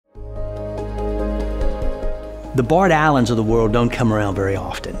The Bart Allens of the world don't come around very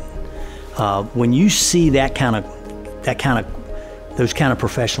often. When you see those kind of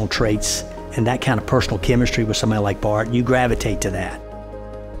professional traits and that kind of personal chemistry with somebody like Bart, you gravitate to that.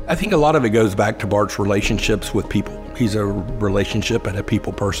 I think a lot of it goes back to Bart's relationships with people. He's a relationship and a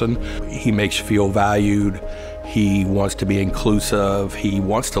people person. He makes you feel valued. He wants to be inclusive. He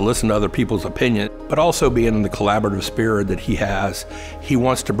wants to listen to other people's opinion, but also being in the collaborative spirit that he has, he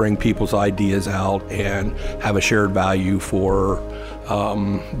wants to bring people's ideas out and have a shared value for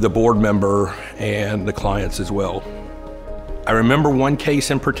the board member and the clients as well. I remember one case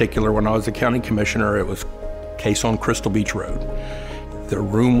in particular when I was a county commissioner. It was a case on Crystal Beach Road. The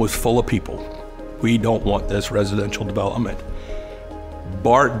room was full of people. We don't want this residential development.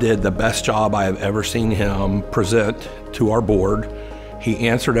 Bart did the best job I have ever seen him present to our board. He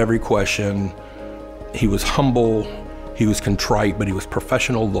answered every question. He was humble, he was contrite, but he was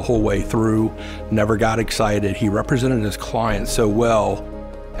professional the whole way through, never got excited. He represented his client so well.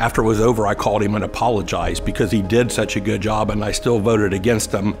 After it was over, I called him and apologized because he did such a good job and I still voted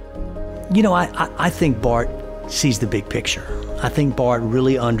against him. You know, I think Bart sees the big picture. I think Bart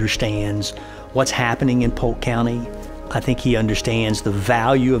really understands what's happening in Polk County. I think he understands the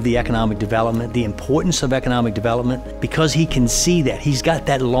value of the economic development, the importance of economic development, because he can see that. He's got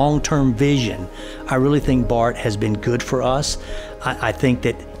that long-term vision. I really think Bart has been good for us. I think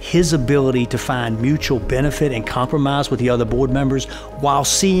that his ability to find mutual benefit and compromise with the other board members while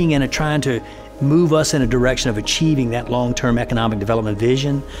seeing and trying to move us in a direction of achieving that long-term economic development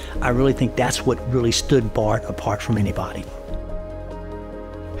vision, I really think that's what really stood Bart apart from anybody.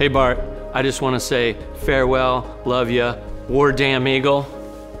 Hey Bart, I just want to say farewell, love ya, war damn eagle.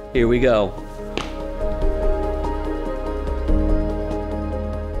 Here we go.